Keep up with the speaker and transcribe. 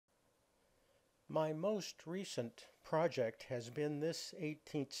My most recent project has been this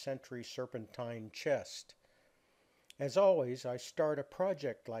 18th century serpentine chest. As always, I start a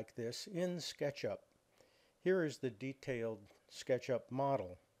project like this in SketchUp. Here is the detailed SketchUp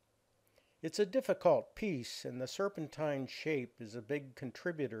model. It's a difficult piece, and the serpentine shape is a big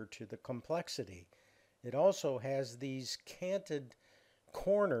contributor to the complexity. It also has these canted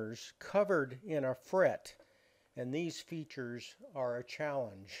corners covered in a fret, and these features are a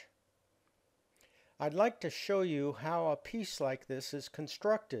challenge. I'd like to show you how a piece like this is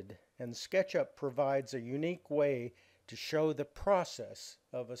constructed, and SketchUp provides a unique way to show the process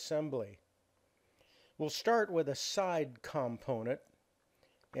of assembly. We'll start with a side component,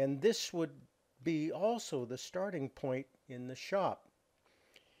 and this would be also the starting point in the shop.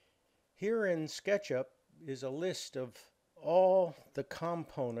 Here in SketchUp is a list of all the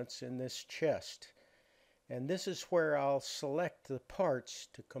components in this chest, and this is where I'll select the parts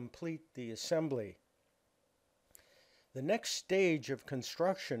to complete the assembly. The next stage of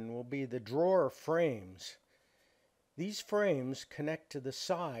construction will be the drawer frames. These frames connect to the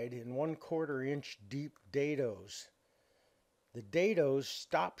side in 1/4 inch deep dados. The dados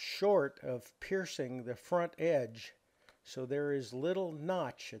stop short of piercing the front edge, so there is little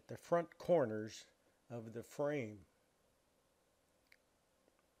notch at the front corners of the frame.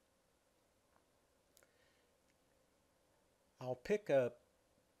 I'll pick a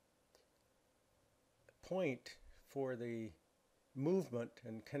point for the movement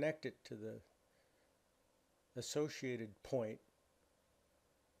and connect it to the associated point.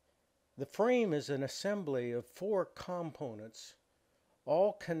 The frame is an assembly of 4 components,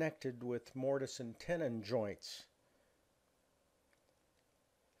 all connected with mortise and tenon joints.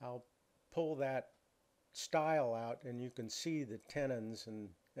 I'll pull that style out and you can see the tenons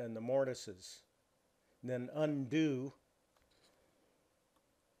and the mortises. Then undo.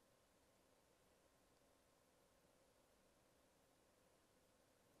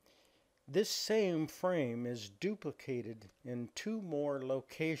 This same frame is duplicated in 2 more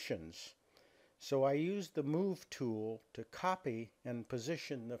locations, so I use the Move tool to copy and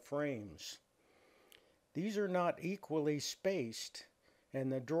position the frames. These are not equally spaced,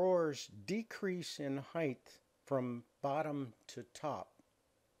 and the drawers decrease in height from bottom to top.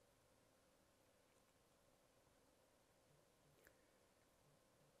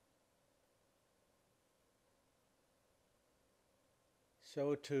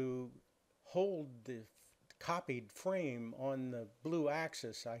 So to hold the copied frame on the blue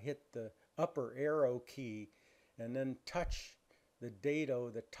axis, I hit the upper arrow key and then touch the dado,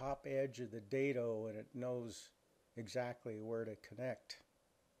 the top edge of the dado, and it knows exactly where to connect.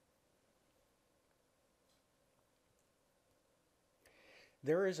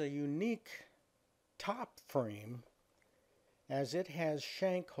 There is a unique top frame as it has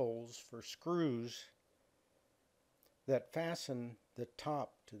shank holes for screws that fasten the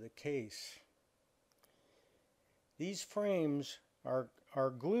top to the case. These frames are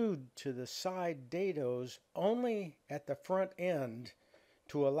glued to the side dados only at the front end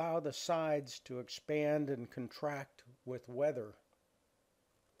to allow the sides to expand and contract with weather.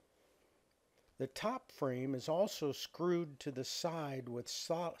 The top frame is also screwed to the side with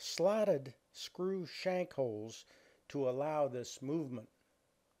slotted screw shank holes to allow this movement.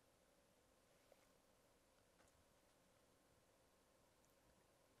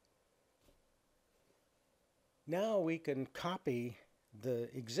 Now we can copy the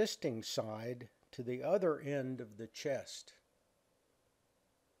existing side to the other end of the chest.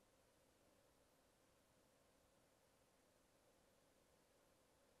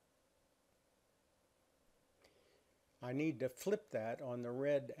 I need to flip that on the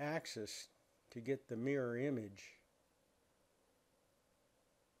red axis to get the mirror image.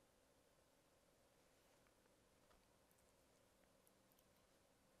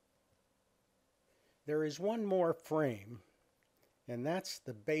 There is one more frame, and that's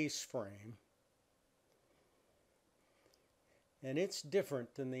the base frame. And it's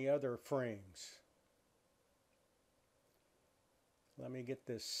different than the other frames. Let me get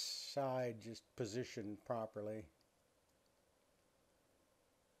this side just positioned properly.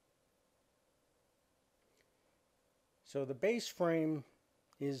 So the base frame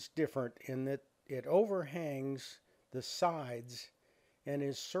is different in that it overhangs the sides and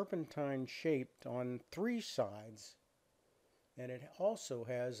is serpentine shaped on 3 sides, and it also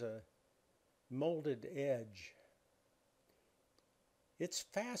has a molded edge. It's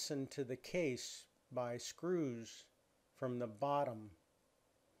fastened to the case by screws from the bottom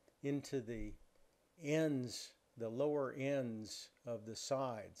into the ends, the lower ends of the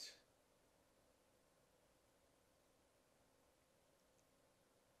sides.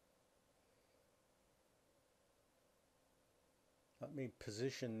 Let me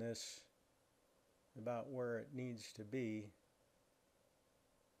position this about where it needs to be.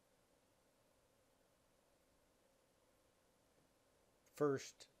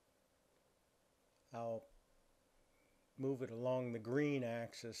 First, I'll move it along the green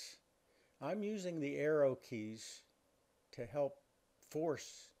axis. I'm using the arrow keys to help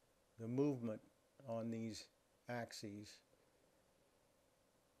force the movement on these axes.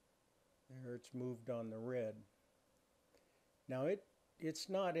 There, it's moved on the red. Now it's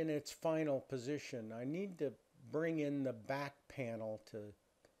not in its final position. I need to bring in the back panel to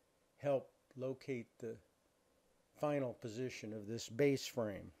help locate the final position of this base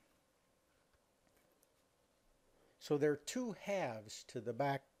frame. So there are two halves to the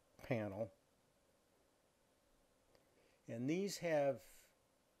back panel, and these have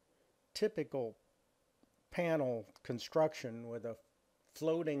typical panel construction with a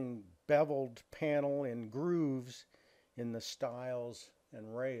floating beveled panel in grooves in the stiles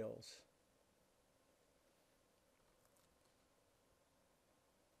and rails.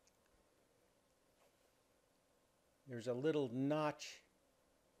 There's a little notch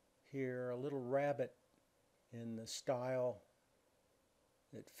here, a little rabbet in the stile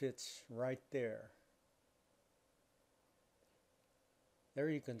that fits right there. There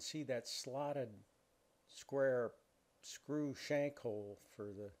you can see that slotted square screw shank hole for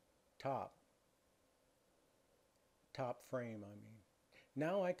the top frame, I mean.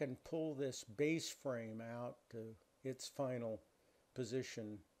 Now I can pull this base frame out to its final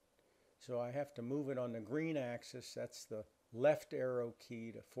position. So I have to move it on the green axis. That's the left arrow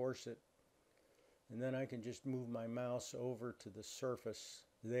key to force it. And then I can just move my mouse over to the surface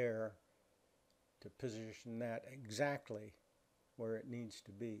there to position that exactly where it needs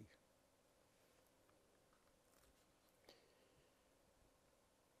to be.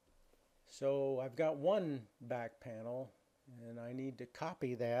 So I've got one back panel, and I need to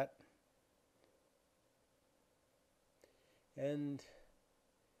copy that. And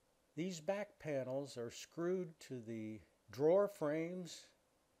these back panels are screwed to the drawer frames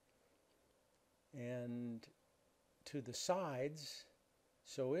and to the sides,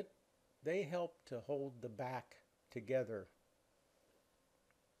 so they help to hold the back together.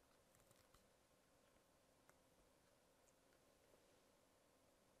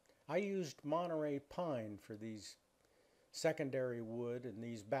 I used Monterey pine for these secondary wood and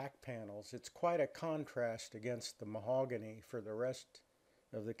these back panels. It's quite a contrast against the mahogany for the rest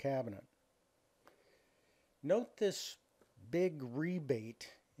of the cabinet. Note this big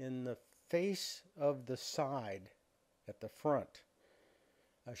rebate in the face of the side at the front.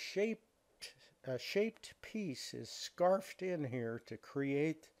 A shaped piece is scarfed in here to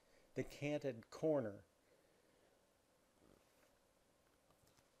create the canted corner.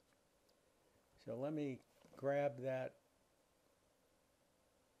 So let me grab that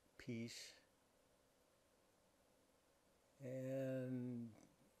piece and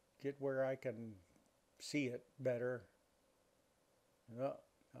get where I can see it better. Oh,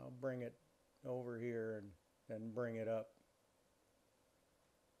 I'll bring it over here and then bring it up.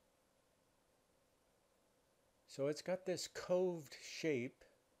 So it's got this coved shape,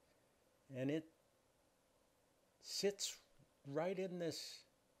 and it sits right in this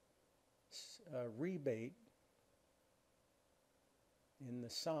rebate in the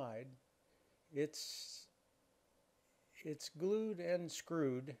side. It's glued and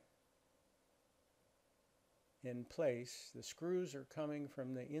screwed in place. The screws are coming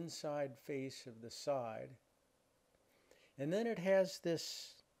from the inside face of the side. And then it has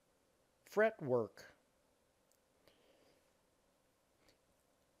this fretwork.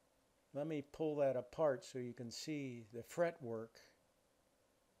 Let me pull that apart so you can see the fretwork.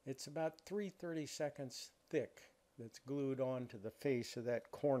 It's about 3/32 thick that's glued onto the face of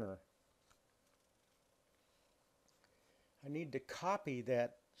that corner. I need to copy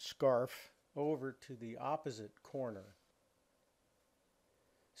that scarf over to the opposite corner.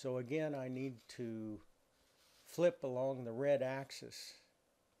 So again, I need to flip along the red axis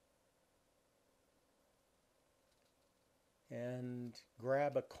and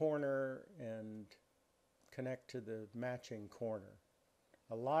grab a corner and connect to the matching corner.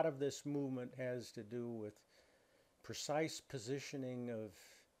 A lot of this movement has to do with precise positioning of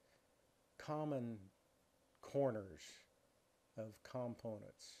common corners of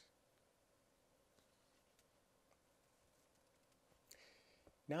components.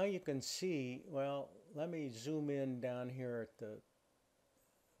 Now you can see, well, let me zoom in down here at the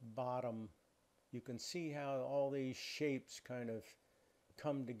bottom. You can see how all these shapes kind of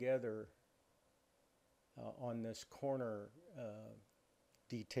come together on this corner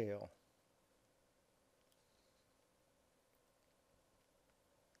detail.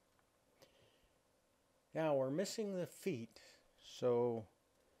 Now we're missing the feet, so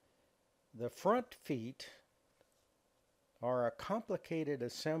the front feet are a complicated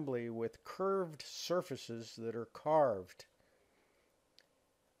assembly with curved surfaces that are carved.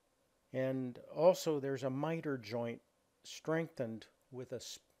 And also there's a miter joint strengthened with a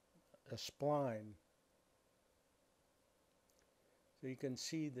spline. So you can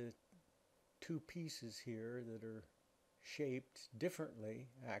see the two pieces here that are shaped differently,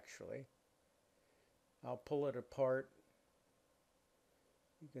 actually. I'll pull it apart.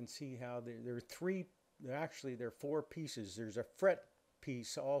 You can see how there are four pieces. There's a fret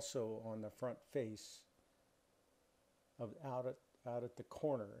piece also on the front face out at the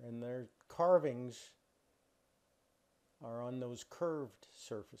corner, and their carvings are on those curved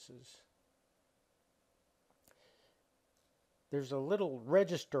surfaces. There's a little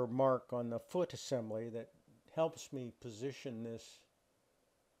register mark on the foot assembly that helps me position this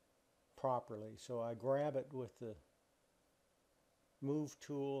properly. So I grab it with the move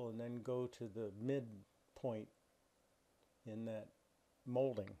tool and then go to the mid point in that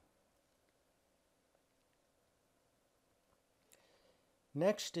molding.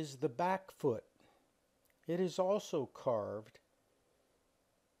 Next is the back foot. It is also carved,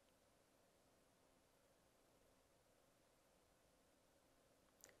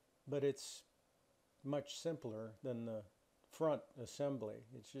 but it's much simpler than the front assembly.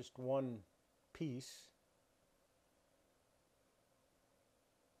 It's just one piece.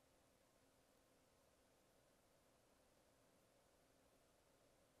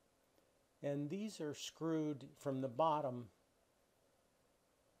 And these are screwed from the bottom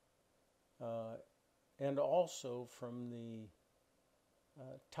and also from the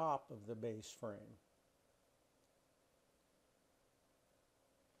top of the base frame.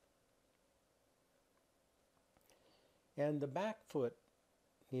 And the back foot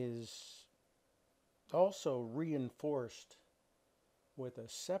is also reinforced with a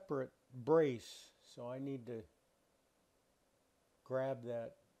separate brace, so I need to grab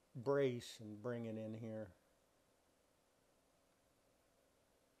that brace and bring it in here.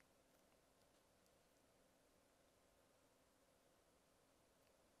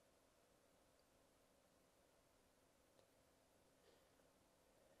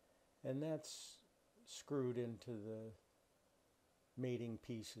 And that's screwed into the mating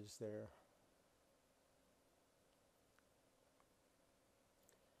pieces there.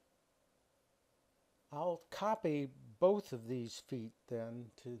 I'll copy both of these feet then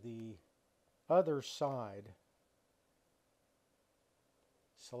to the other side.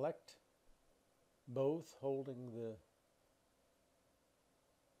 Select both holding the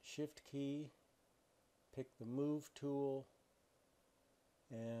shift key, pick the move tool,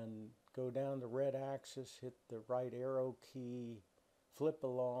 and go down the red axis, hit the right arrow key, flip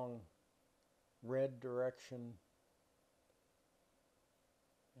along red direction,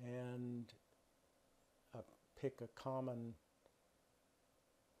 and pick a common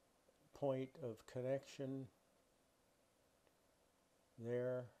point of connection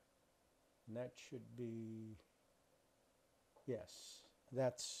there, and that should be, yes,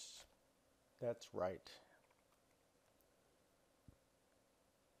 that's right.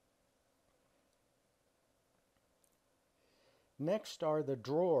 Next are the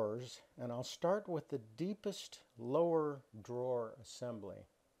drawers, and I'll start with the deepest lower drawer assembly.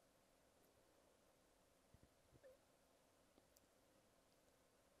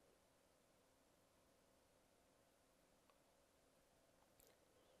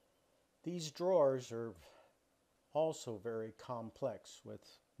 These drawers are also very complex with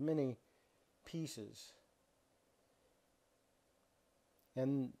many pieces.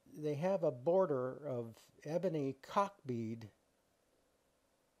 And they have a border of ebony cockbead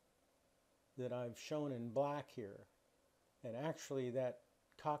that I've shown in black here. And actually that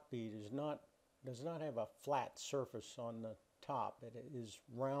cockbead does not have a flat surface on the top. It is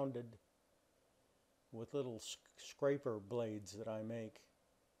rounded with little scraper blades that I make.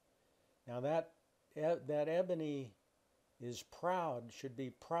 Now that ebony is proud, should be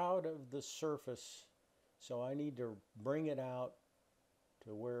proud of the surface, so I need to bring it out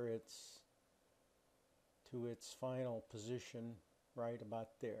to where it's to its final position right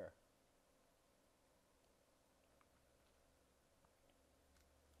about there.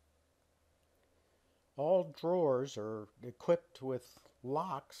 All drawers are equipped with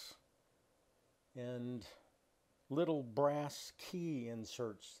locks and little brass key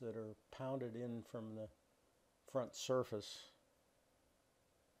inserts that are pounded in from the front surface.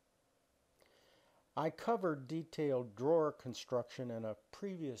 I covered detailed drawer construction in a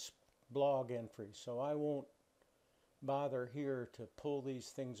previous blog entry, so I won't bother here to pull these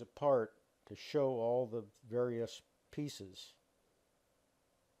things apart to show all the various pieces.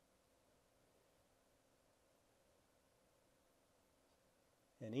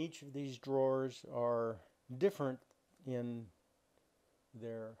 And each of these drawers are different in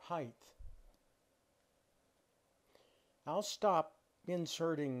their height. I'll stop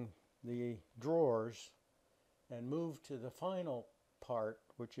inserting the drawers and move to the final part,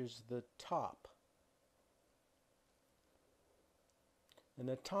 which is the top. And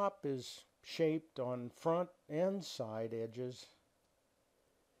the top is shaped on front and side edges,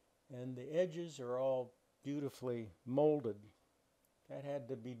 and the edges are all beautifully molded. That had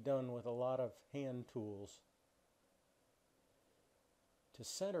to be done with a lot of hand tools. To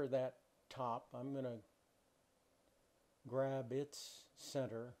center that top, I'm going to grab its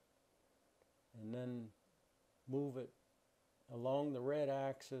center and then move it along the red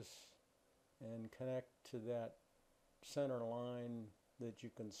axis and connect to that center line that you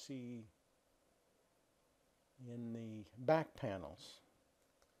can see in the back panels.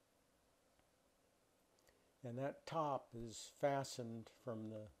 And that top is fastened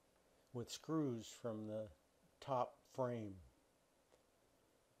with screws from the top frame.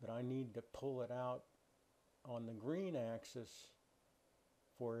 But I need to pull it out on the green axis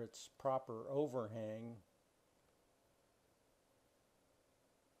for its proper overhang.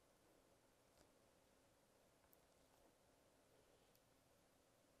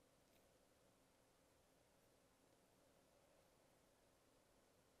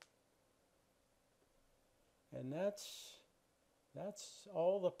 And that's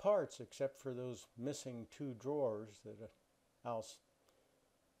all the parts except for those missing two drawers that I'll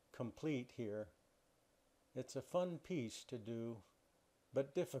complete here. It's a fun piece to do,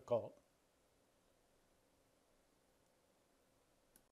 but difficult.